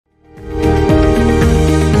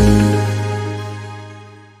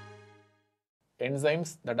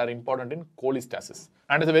enzymes that are important in cholestasis.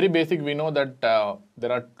 And as a very basic, we know that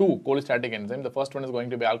there are two cholestatic enzymes. The first one is going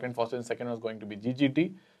to be alkaline phosphatase, and second one is going to be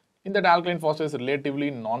GGT. In that, alkaline phosphatase is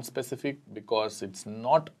relatively non-specific because it's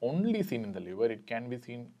not only seen in the liver, it can be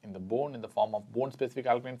seen in the bone in the form of bone-specific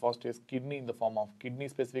alkaline phosphatase, kidney in the form of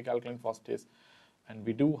kidney-specific alkaline phosphatase, and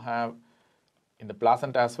we do have in the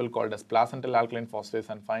placenta as well called as placental alkaline phosphatase,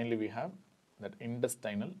 and finally we have that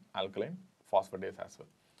intestinal alkaline phosphatase as well.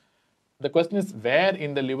 The question is where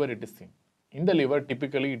in the liver it is seen. In the liver,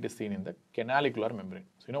 typically it is seen in the canalicular membrane.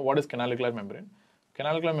 So you know what is canalicular membrane?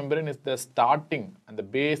 Canalicular membrane is the starting and the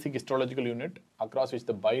basic histological unit across which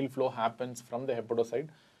the bile flow happens from the hepatocyte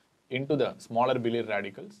into the smaller biliary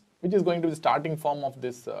radicals, which is going to be the starting form of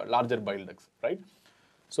this larger bile ducts, right?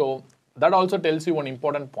 So that also tells you one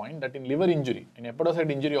important point, that in liver injury, in hepatocyte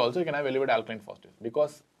injury also you can have elevated alkaline phosphatase,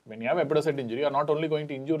 because when you have hepatocyte injury, you are not only going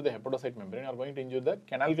to injure the hepatocyte membrane, you are going to injure the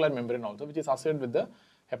canalicular membrane also, which is associated with the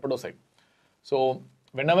hepatocyte. So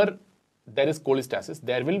whenever there is cholestasis,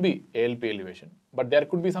 there will be ALP elevation, but there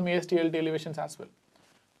could be some AST-ALT elevations as well.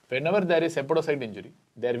 Whenever there is hepatocyte injury,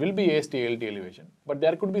 there will be AST-ALT elevation, but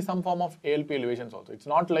there could be some form of ALP elevations also. It's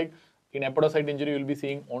not like in hepatocyte injury you will be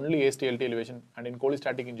seeing only AST-ALT elevation, and in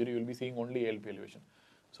cholestatic injury you will be seeing only ALP elevation.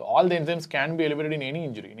 So all the enzymes can be elevated in any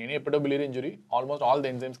injury. In any hepatobiliary injury, almost all the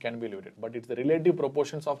enzymes can be elevated, but it's the relative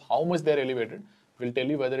proportions of how much they are elevated will tell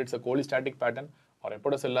you whether it's a cholestatic pattern or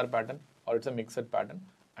hepatocellular pattern or it's a mixed pattern.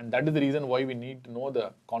 And that is the reason why we need to know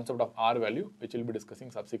the concept of R value, which we'll be discussing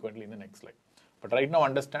subsequently in the next slide. But right now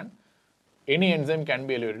understand, any enzyme can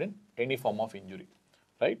be elevated in any form of injury,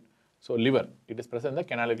 right? So liver, it is present in the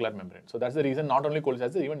canalicular membrane. So that's the reason not only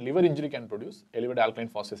cholestasis, even liver injury can produce elevated alkaline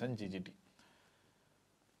phosphatase and GGT.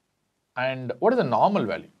 And what is the normal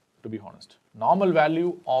value, to be honest? Normal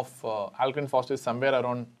value of alkaline phosphatase is somewhere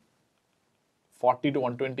around 40 to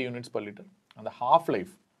 120 units per liter, and the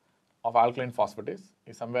half-life of alkaline phosphatase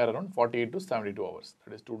is somewhere around 48 to 72 hours,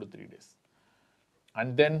 that is 2 to 3 days.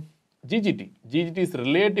 And then GGT. GGT is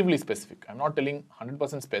relatively specific. I'm not telling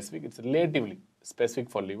 100% specific, it's relatively specific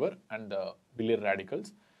for liver and the biliary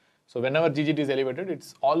radicals. So whenever GGT is elevated,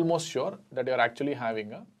 it's almost sure that you're actually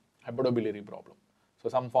having a hepatobiliary problem. So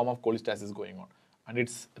some form of cholestasis is going on. And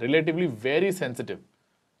it's relatively very sensitive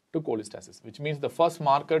to cholestasis, which means the first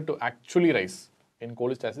marker to actually rise in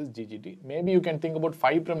cholestasis is GGT. Maybe you can think about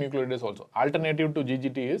 5' nucleotidase also. Alternative to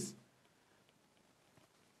GGT is,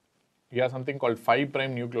 you have something called 5'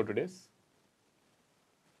 nucleotidase.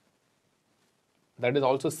 That is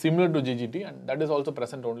also similar to GGT, and that is also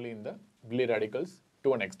present only in the biliary radicals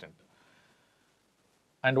to an extent.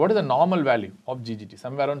 And what is the normal value of GGT?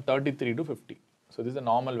 Somewhere around 33 to 50. So this is the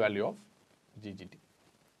normal value of GGT.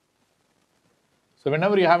 So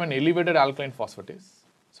whenever you have an elevated alkaline phosphatase,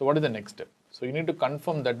 so what is the next step? So you need to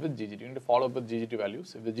confirm that with GGT. You need to follow up with GGT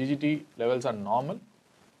values. If the GGT levels are normal,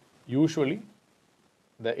 usually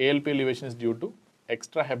the ALP elevation is due to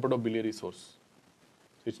extra hepatobiliary source.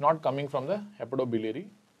 So it's not coming from the hepatobiliary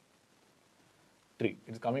tree.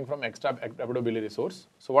 It's coming from extra hepatobiliary source.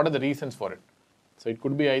 So what are the reasons for it? So it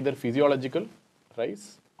could be either physiological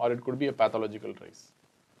rise or it could be a pathological rise.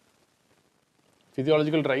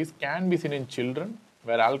 Physiological rise can be seen in children,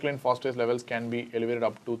 where alkaline phosphatase levels can be elevated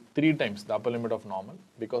up to 3 times the upper limit of normal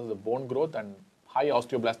because of the bone growth and high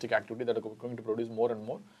osteoblastic activity that are going to produce more and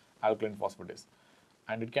more alkaline phosphatase.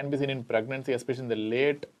 And it can be seen in pregnancy, especially in the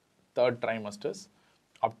late 3rd trimesters,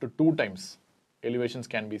 up to 2 times elevations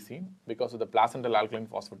can be seen because of the placental alkaline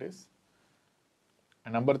phosphatase.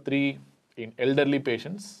 And number 3, in elderly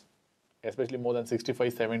patients, especially more than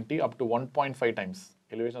 65-70, up to 1.5 times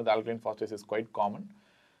elevation of the alkaline phosphatase is quite common.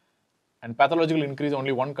 And pathological increase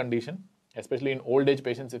only one condition, especially in old age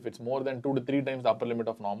patients. If it's more than 2 to 3 times the upper limit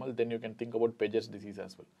of normal, then you can think about Paget's disease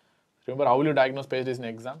as well. Remember, how will you diagnose Paget's disease in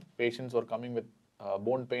exam? Patients who are coming with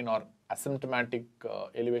bone pain or asymptomatic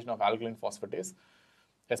elevation of alkaline phosphatase,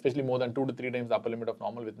 especially more than 2 to 3 times the upper limit of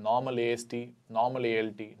normal, with normal AST, normal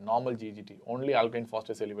ALT, normal GGT, only alkaline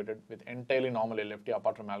phosphatase elevated with entirely normal LFT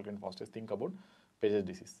apart from alkaline phosphatase. Think about Paget's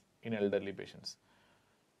disease in elderly patients.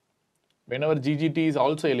 Whenever GGT is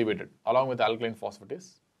also elevated along with alkaline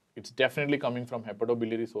phosphatase, it's definitely coming from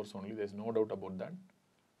hepatobiliary source only. There's no doubt about that.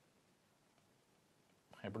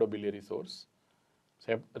 Hepatobiliary source.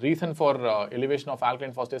 So reason for elevation of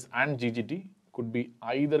alkaline phosphatase and GGT could be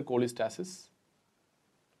either cholestasis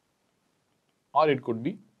or it could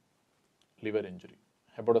be liver injury,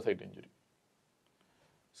 hepatocyte injury.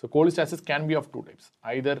 So cholestasis can be of 2 types,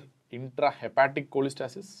 either intrahepatic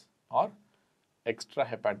cholestasis or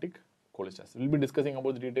extrahepatic cholestasis. We'll be discussing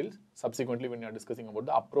about the details subsequently when you are discussing about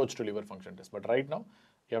the approach to liver function test. But right now,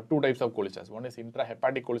 you have two types of cholestasis. One is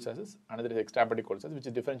intrahepatic cholestasis, another is extrahepatic cholestasis, which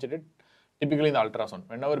is differentiated typically in the ultrasound.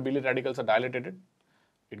 Whenever biliary radicals are dilated,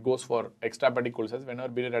 it goes for extrahepatic cholestasis. Whenever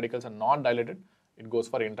biliary radicals are not dilated, it goes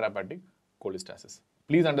for intrahepatic cholestasis.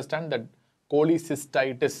 Please understand that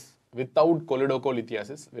cholecystitis without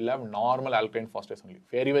choledocholithesis will have normal alkaline phosphatase only.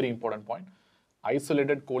 Very, very important point.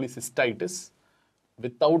 Isolated cholecystitis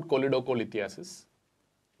without choledocholithesis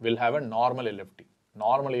will have a normal LFT.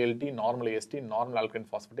 Normal ALT, normal AST, normal alkaline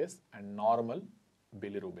phosphatase and normal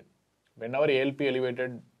bilirubin. Whenever ALP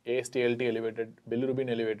elevated, AST, ALT elevated, bilirubin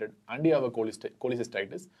elevated and you have a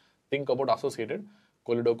cholecystitis, think about associated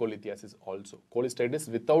choledocholithesis also. Cholecystitis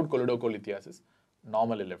without choledocholithesis,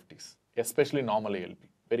 normal LFTs, especially normal ALP.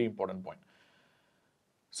 Very important point.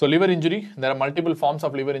 So liver injury, there are multiple forms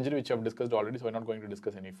of liver injury which I have discussed already, so we are not going to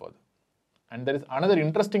discuss any further. And there is another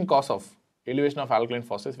interesting cause of elevation of alkaline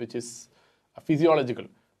phosphatase, which is a physiological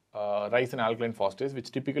rise in alkaline phosphatase,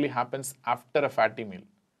 which typically happens after a fatty meal.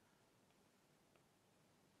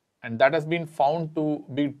 And that has been found to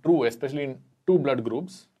be true, especially in two blood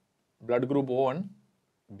groups, blood group O and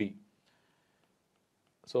B.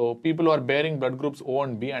 So people who are bearing blood groups O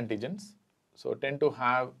and B antigens, so tend to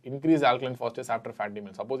have increased alkaline phosphatase after fatty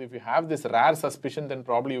meal. Suppose if you have this rare suspicion, then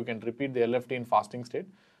probably you can repeat the LFT in fasting state,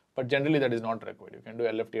 but generally that is not required. You can do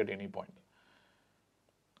LFT at any point.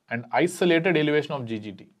 And isolated elevation of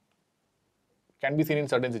GGT can be seen in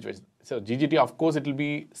certain situations. So GGT, of course, it will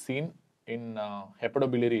be seen in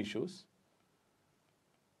hepatobiliary issues,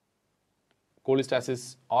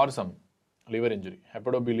 cholestasis or some liver injury,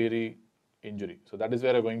 hepatobiliary injury. So that is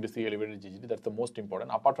where you're going to see elevated GGT. That's the most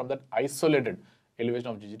important. Apart from that, isolated elevation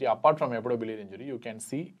of GGT, apart from hepatobiliary injury, you can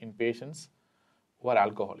see in patients who are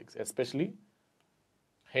alcoholics, especially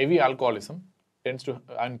heavy alcoholism tends to,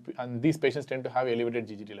 and these patients tend to have elevated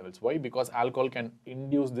GGT levels. Why? Because alcohol can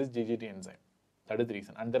induce this GGT enzyme. That is the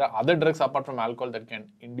reason. And there are other drugs apart from alcohol that can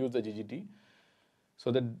induce the GGT.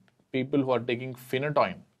 So that people who are taking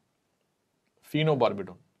phenytoin,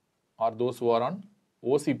 phenobarbital, or those who are on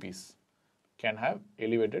OCPs can have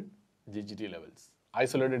elevated GGT levels.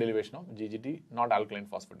 Isolated elevation of GGT, not alkaline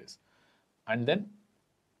phosphatase. And then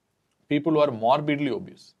people who are morbidly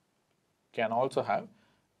obese can also have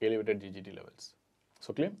elevated GGT levels.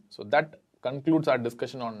 So clear? So that concludes our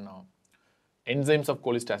discussion on enzymes of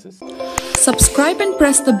cholestasis. Subscribe and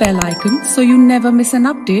press the bell icon so you never miss an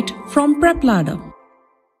update from PrepLadder.